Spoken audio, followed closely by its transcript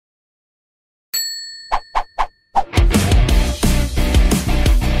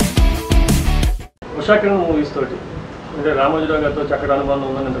Ushakiran movies తోటి అంటే రామోజీ రావు గారితో చక్కటి అనుబంధం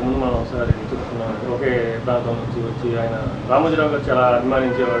ఉందని ఇంతకుముందు మనం ఒకసారి చెప్తున్నాం. ఒకే ప్రాంతం నుంచి వచ్చి ఆయన రామోజీ రావు గారు చాలా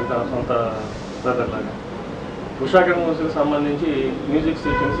అభిమానించేవాడు తన సొంత బ్రదర్ లాగా. ఉషాకిరణ్ మూవీస్కి సంబంధించి మ్యూజిక్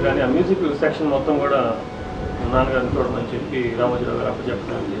సీటింగ్స్ కానీ ఆ మ్యూజిక్ సెక్షన్ మొత్తం కూడా నాన్నగారిని చూడమని చెప్పి రామోజీ రావు గారు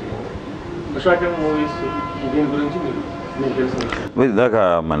అప్పచెప్పడం జరిగింది. ఉషాకిరణ్ మూవీస్ దీని గురించి మీకు తెలిసింది ఇందాక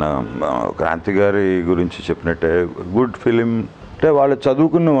మన క్రాంతి గారి గురించి చెప్పినట్టే గుడ్ ఫిలిం అంటే వాళ్ళు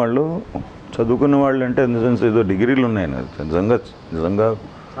చదువుకున్న వాళ్ళు అంటే ఇన్ ద సెన్స్ ఏదో డిగ్రీలు ఉన్నాయి నిజంగా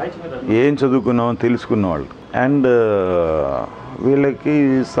ఏం చదువుకున్నామో తెలుసుకున్న వాళ్ళు. అండ్ వీళ్ళకి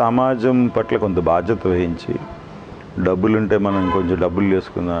సమాజం పట్ల కొంత బాధ్యత వహించి డబ్బులుంటే మనం కొంచెం డబ్బులు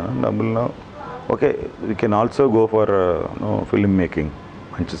చేసుకుందాం, డబ్బుల్లో okay we can also go for film making,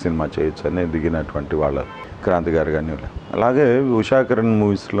 మంచి సినిమా చేయొచ్చు అని దిగినటువంటి వాళ్ళ క్రాంతి గారు కానీ. అలాగే ఉషాకిరణ్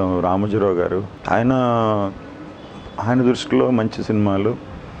మూవీస్లో రామోజీరావు గారు ఆయన దృష్టిలో మంచి సినిమాలు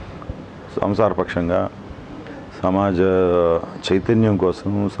సంసారపక్షంగా సమాజ చైతన్యం కోసం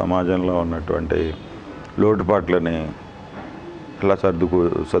సమాజంలో ఉన్నటువంటి లోటుపాట్లని ఎలా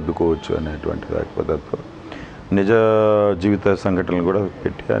సర్దుకోవచ్చు అనేటువంటి పద్ధతితో నిజ జీవిత సంఘటనలు కూడా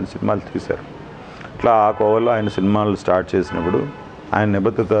పెట్టి ఆయన సినిమాలు తీశారు. ఇట్లా ఆ కోవలో ఆయన సినిమాలు స్టార్ట్ చేసినప్పుడు ఆయన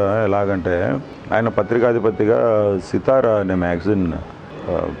నిబద్ధత ఎలాగంటే ఆయన పత్రికాధిపతిగా సితారా అనే మ్యాగజైన్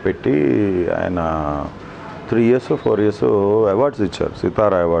పెట్టి ఆయన 3 years 4 years అవార్డ్స్ ఇచ్చారు,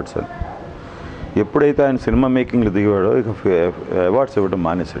 సితారా అవార్డ్స్ అని. ఎప్పుడైతే ఆయన సినిమా మేకింగ్లో దిగాడో ఇక అవార్డ్స్ ఇవ్వడం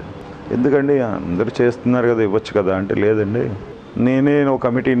మానేశాడు. ఎందుకండి అందరూ చేస్తున్నారు కదా ఇవ్వచ్చు కదా అంటే, లేదండి నేనే ఒక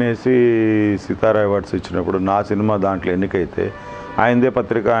కమిటీని వేసి సితారా అవార్డ్స్ ఇచ్చినప్పుడు నా సినిమా దాంట్లో ఎన్నికైతే ఆయనదే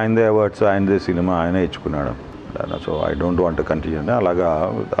పత్రిక, ఆయనదే అవార్డ్స్, ఆయనదే సినిమా ఆయనే ఇచ్చుకున్నాడు. So I don't want to continue అని అలాగా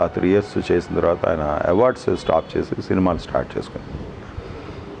ఆ 3 years చేసిన తర్వాత ఆయన అవార్డ్స్ స్టాప్ చేసి సినిమాలు స్టార్ట్ చేసుకున్నాడు.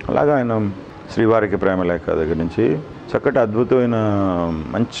 అలాగా ఆయన శ్రీవారికి ప్రేమలేఖ దగ్గర నుంచి చక్కటి అద్భుతమైన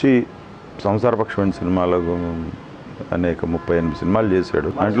మంచి సంసారపక్షమైన సినిమాలకు అనేక 38 సినిమాలు చేశాడు.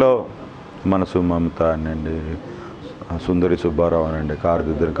 దాంట్లో మనసు, మమత అనండి, సుందరి సుబ్బారావు అనండి,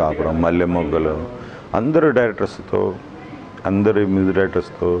 కారుదిద్దరు కాపురం, మల్లెమొగ్గలు, అందరు డైరెక్టర్స్తో, అందరి మ్యూజిక్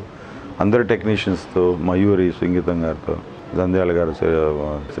డైరెక్టర్స్తో, అందరు టెక్నీషియన్స్తో, మయూరి సంగీతం గారితో, జంధ్యాల గారు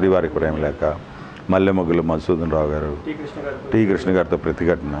శ్రీవారికి ప్రేమలేఖ, మల్లెమొగ్గలు మధుసూదన్ రావు గారు, టి కృష్ణ గారితో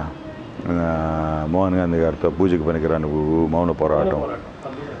ప్రతిఘటన, మోహన్ గాంధీ గారితో పూజకి పనికిరాని మౌన పోరాటం.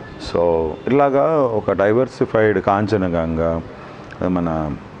 సో ఇలాగా ఒక డైవర్సిఫైడ్ కాంచనగంగా మన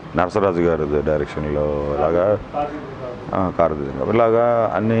నరసరాజు గారి డైరెక్షన్లో ఇలాగా కారుదిద్దరు ఇలాగా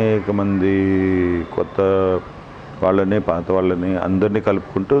అనేక మంది కొత్త వాళ్ళని పాత వాళ్ళని అందరినీ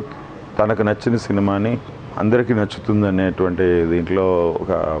కలుపుకుంటూ తనకు నచ్చిన సినిమాని అందరికీ నచ్చుతుంది అనేటువంటి దీంట్లో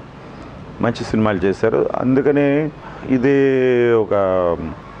ఒక మంచి సినిమాలు చేశారు. అందుకనే ఇదే ఒక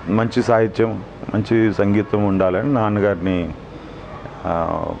మంచి సాహిత్యం, మంచి సంగీతం ఉండాలని నాన్నగారిని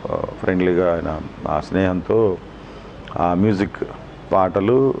ఫ్రెండ్లీగా ఆయన ఆ స్నేహంతో ఆ మ్యూజిక్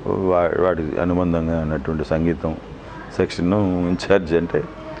పాటలు వాటి అనుబంధంగా ఉన్నటువంటి సంగీతం సెక్షన్ ఇన్ఛార్జ్ అంటే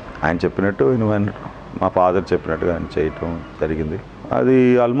ఆయన చెప్పినట్టు మా ఫాదర్ చెప్పినట్టుగా ఆయన చేయటం జరిగింది. అది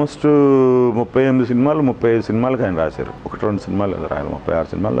ఆల్మోస్ట్ 38 సినిమాలు 35 సినిమాలకు ఆయన రాశారు. 1-2 సినిమాలు ఆయన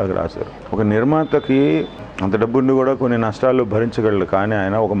 36 సినిమాలు దాకా రాశారు. ఒక నిర్మాతకి అంత డబ్బుండి కూడా కొన్ని నష్టాలు భరించగలడు, కానీ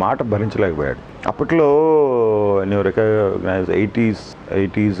ఆయన ఒక మాట భరించలేకపోయాడు. అప్పట్లో recognise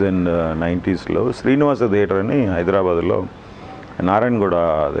 80s and 90sలో Srinivasa theatre అని హైదరాబాద్లో నారాయణగూడ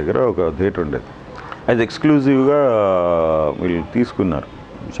దగ్గర ఒక థియేటర్ ఉండేది. అది ఎక్స్క్లూజివ్గా వీళ్ళు తీసుకున్నారు.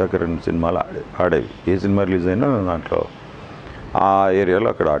 ఉషాకిరణ్ సినిమాలు ఆడేవి, ఏ సినిమా రిలీజ్ అయినా దాంట్లో ఆ ఏరియాలో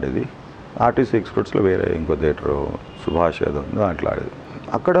అక్కడ ఆడేది. ఆర్టీసీ ఎక్స్పోర్ట్స్లో వేరే ఇంకో థియేటర్ సుభాష్ యాదవ్ దాంట్లో ఆడేది.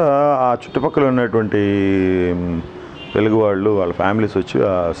 అక్కడ ఆ చుట్టుపక్కల ఉన్నటువంటి తెలుగు వాళ్ళు వాళ్ళ ఫ్యామిలీస్ వచ్చి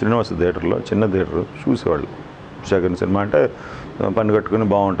ఆ శ్రీనివాస థియేటర్లో, చిన్న థియేటర్ చూసేవాళ్ళు. ఉషాకిరణ్ సినిమా అంటే పన్ను కట్టుకుని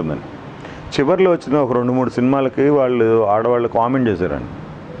బాగుంటుందని. చివరిలో వచ్చిన ఒక 2-3 సినిమాలకి వాళ్ళు ఆడవాళ్ళు కామెంట్ చేశారండి,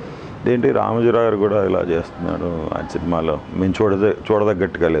 ఏంటి రామోజీరావు గారు కూడా ఇలా చేస్తున్నాడు ఆయన సినిమాలో, మేము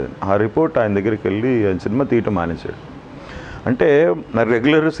చూడదగ్గట్టుగా లేదని. ఆ రిపోర్ట్ ఆయన దగ్గరికి వెళ్ళి ఆయన సినిమా తీయటం మానేశాడు. అంటే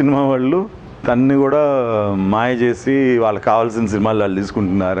రెగ్యులర్ సినిమా వాళ్ళు తన్ని కూడా మాయ చేసి వాళ్ళకి కావాల్సిన సినిమాలు వాళ్ళు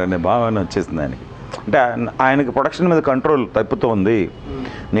తీసుకుంటున్నారు అనే భావన వచ్చేసింది ఆయనకి. అంటే ఆయనకి ప్రొడక్షన్ మీద కంట్రోల్ తప్పుతోంది.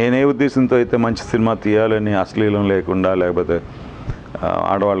 నేనే ఉద్దేశంతో అయితే మంచి సినిమా తీయాలని, అశ్లీలం లేకుండా, లేకపోతే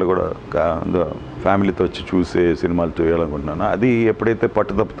ఆడవాళ్ళు కూడా ఫ్యామిలీతో వచ్చి చూసే సినిమాలు తీయాలనుకుంటున్నాను, అది ఎప్పుడైతే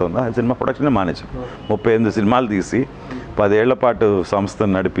పట్టు తప్పుతుందో ఆ సినిమా ప్రొడక్షన్ మానేశాం. 38 సినిమాలు తీసి 10 ఏళ్ల పాటు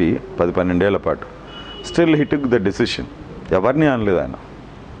సంస్థను నడిపి 10-12 ఏళ్ల పాటు still he took the decision. ఎవరిని అనలేదు ఆయన.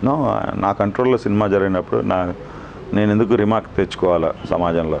 నా కంట్రోల్లో సినిమా జరిగినప్పుడు నేను ఎందుకు రిమార్క్ తెచ్చుకోవాలా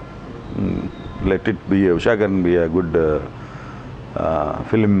సమాజంలో, let it be Ushakiran B a good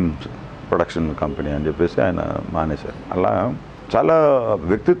film production company అని చెప్పేసి ఆయన మానేశారు. అలా చాలా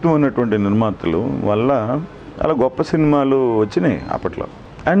వ్యక్తిత్వం ఉన్నటువంటి నిర్మాతలు వల్ల చాలా గొప్ప సినిమాలు వచ్చినాయి అప్పట్లో.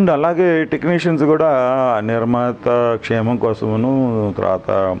 అండ్ అలాగే టెక్నీషియన్స్ కూడా నిర్మాత క్షేమం కోసమును, తర్వాత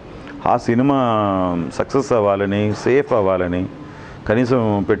ఆ సినిమా సక్సెస్ అవ్వాలని, సేఫ్ అవ్వాలని, కనీసం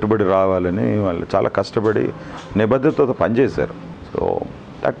పెట్టుబడి రావాలని వాళ్ళు చాలా కష్టపడి నిబద్ధతతో పనిచేశారు. So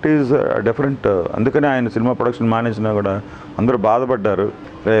that is different. అందుకని ఆయన సినిమా ప్రొడక్షన్ మానేసినా కూడా అందరూ బాధపడ్డారు,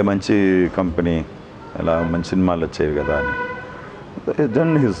 మంచి కంపెనీ ఇలా మంచి సినిమాలు వచ్చేవి కదా అని.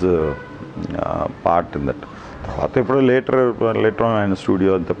 Then his part in that. తర్వాత ఇప్పుడు లేటర్ ఆయన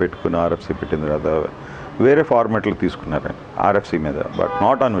స్టూడియో అంతా పెట్టుకుని ఆర్ఎఫ్సి పెట్టిన తర్వాత వేరే ఫార్మాట్లో తీసుకున్నారు ఆయన ఆర్ఎఫ్సి మీద, బట్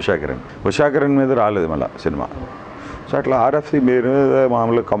నాట్ ఆన్ ఉషాకిరణ్ మీద రాలేదు మళ్ళీ సినిమా. సో అట్లా ఆర్ఎఫ్సి మీద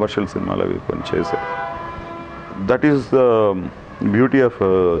మామూలుగా కమర్షియల్ సినిమాలు అవి కొన్ని చేశారు. That is the beauty of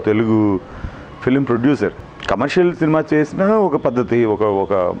Telugu film producer. Commercial cinema చేసినా ఒక పద్ధతి,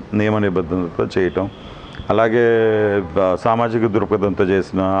 ఒక నియమ నిబద్ధతతో చేయటం, అలాగే సామాజిక దృక్పథంతో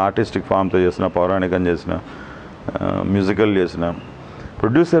చేసిన, ఆర్టిస్టిక్ ఫామ్తో చేసిన, పౌరాణికం చేసిన, మ్యూజికల్ చేసిన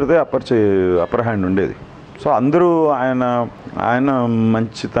ప్రొడ్యూసర్దే అప్పర్ హ్యాండ్ ఉండేది. సో అందరూ ఆయన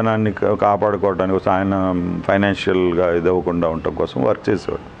మంచితనాన్ని కాపాడుకోవడానికి కోసం, ఆయన ఫైనాన్షియల్గా ఇదవ్వకుండా ఉండటం కోసం వర్క్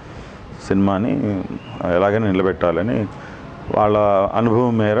చేసేవాడు. సినిమాని ఎలాగైనా నిలబెట్టాలని వాళ్ళ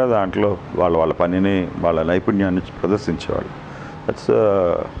అనుభవం మేర దాంట్లో వాళ్ళ పనిని, వాళ్ళ నైపుణ్యాన్ని ప్రదర్శించేవాళ్ళు. దట్స్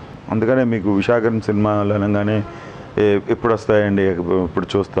అందుకనే మీకు ఉషాకిరణ్ సినిమాలు అనగానే ఎప్పుడు వస్తాయండి, ఇప్పుడు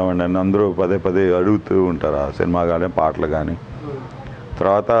చూస్తామండి అని అందరూ పదే పదే అడుగుతూ ఉంటారు. ఆ సినిమా కానీ, పాటలు కానీ.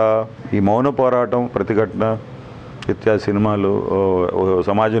 తర్వాత ఈ మౌన పోరాటం, ప్రతిఘటన ఇత్యాది సినిమాలు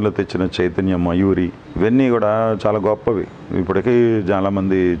సమాజంలో తెచ్చిన చైతన్యం, మయూరి, ఇవన్నీ కూడా చాలా గొప్పవి. ఇప్పటికీ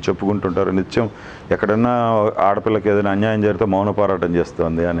చాలామంది చెప్పుకుంటుంటారు, నిత్యం ఎక్కడన్నా ఆడపిల్లకి ఏదైనా అన్యాయం జరిగితే మౌన పోరాటం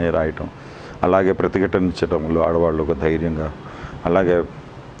చేస్తుంది అని రాయటం, అలాగే ప్రతిఘటన ఇచ్చటంలో ఆడవాళ్ళు ఒక ధైర్యంగా, అలాగే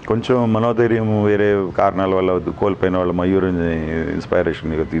కొంచెం మనోధైర్యం వేరే కారణాల వల్ల కోల్పోయిన వాళ్ళ మయూరిని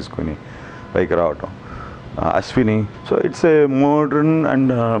ఇన్స్పైరేషన్గా తీసుకొని పైకి రావటం, Ashwini. So it's a modern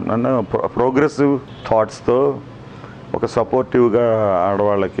and progressive థాట్స్తో ఒక సపోర్టివ్గా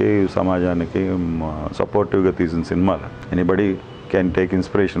ఆడవాళ్ళకి, సమాజానికి సపోర్టివ్గా తీసిన సినిమాలు. Anybody can take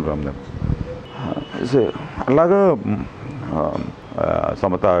inspiration from them. అలాగా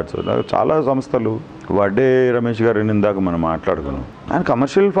సమత ఆర్ట్స్, చాలా సంస్థలు. వడ్డే రమేష్ గారిని ఇందాక మనం మాట్లాడుకున్నాం. ఆయన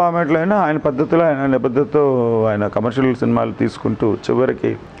కమర్షియల్ ఫార్మాట్లో అయినా ఆయన పద్ధతిలో, ఆయన నిబద్ధతతో ఆయన కమర్షియల్ సినిమాలు తీసుకుంటూ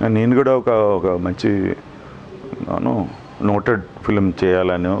చివరికి నేను కూడా ఒక మంచి నోటెడ్ ఫిల్మ్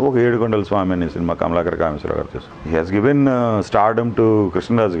చేయాలని ఒక ఏడుకొండల స్వామి అనే సినిమా కమలాకర్ కామేశ్వరరావు గారు చేశారు. He has given stardom to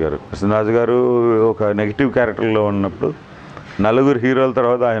Krishnaraju గారు ఒక నెగిటివ్ క్యారెక్టర్లో ఉన్నప్పుడు నలుగురు హీరోల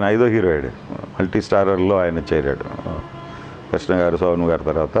తర్వాత ఆయన 5వ హీరో అయ్యాడు. మల్టీ స్టారర్లో ఆయన చేరాడు. కృష్ణ గారు, సోను గారి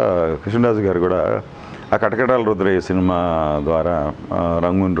తర్వాత కృష్ణరాజు గారు కూడా ఆ కటకటాల రుద్రయ్య సినిమా ద్వారా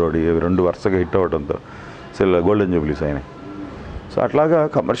రంగున్ రోడి ఇవి 2 వరుసగా హిట్ అవ్వడంతో గోల్డెన్ జూబ్లీస్ అయినాయి. సో అట్లాగా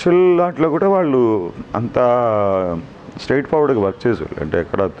కమర్షియల్ దాంట్లో కూడా వాళ్ళు అంత స్ట్రైట్ ఫార్వర్డ్గా వర్క్ చేసేవాళ్ళు, అంటే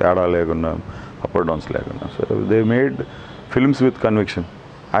ఎక్కడ తేడా లేకుండా, అప్ అండ్ డౌన్స్ లేకుండా. So they made films with conviction.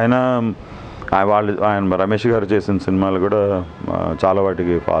 ఆయన రమేష్ గారు చేసిన సినిమాలు కూడా చాలా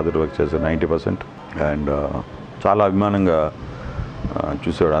వాటికి ఫాదర్ వర్క్ చేశారు 90%. అండ్ చాలా అభిమానంగా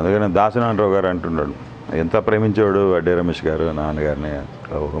చూసేవాడు. అందుకని దాసనారాయణరావు గారు అంటున్నాడు, ఎంత ప్రేమించేవాడు వడ్డే రమేష్ గారు నాన్నగారిని,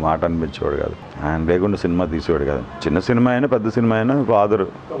 ఒక మాట అనిపించేవాడు కాదు, ఆయన లేకుండా సినిమా తీసేవాడు కాదు. చిన్న సినిమా అయినా పెద్ద సినిమా అయినా ఫాదర్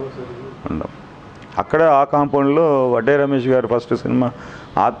ఉండవు. అక్కడ ఆ కాంపౌండ్లో వడ్డే రమేష్ గారు ఫస్ట్ సినిమా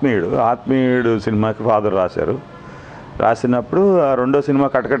ఆత్మీయుడు సినిమాకి ఫాదర్ రాసినప్పుడు ఆ 2వ సినిమా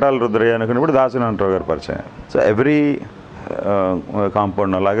కటకటాల రుద్రయ్య అనుకున్నప్పుడు దాసనారాయణరావు గారు పరిచయం. సో ఎవ్రీ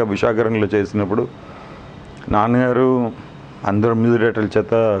కాంపౌండ్ అలాగే ఉషాకిరణ్లో చేసినప్పుడు నాన్నగారు అందరు మ్యూజిక్ డైరెక్టర్ల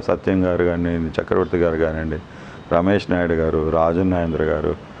చేత, సత్యం గారు కానీ, చక్రవర్తి గారు కానివ్వండి, రమేష్ నాయుడు గారు, రాజన్ నాయేంద్ర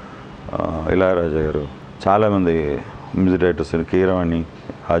గారు, ఇళయరాజా గారు, చాలామంది మ్యూజిక్ డైరెక్టర్స్, కీరవాణి,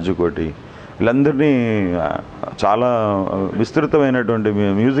 రాజు, వీళ్ళందరినీ చాలా విస్తృతమైనటువంటి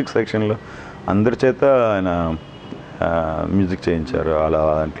మ్యూజిక్ సెక్షన్లో అందరి చేత ఆయన మ్యూజిక్ చేయించారు. అలా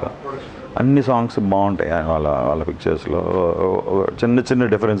దాంట్లో అన్ని సాంగ్స్ బాగుంటాయి వాళ్ళ పిక్చర్స్లో, చిన్న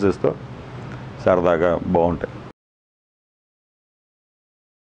డిఫరెన్సెస్తో సరదాగా బాగుంటాయి.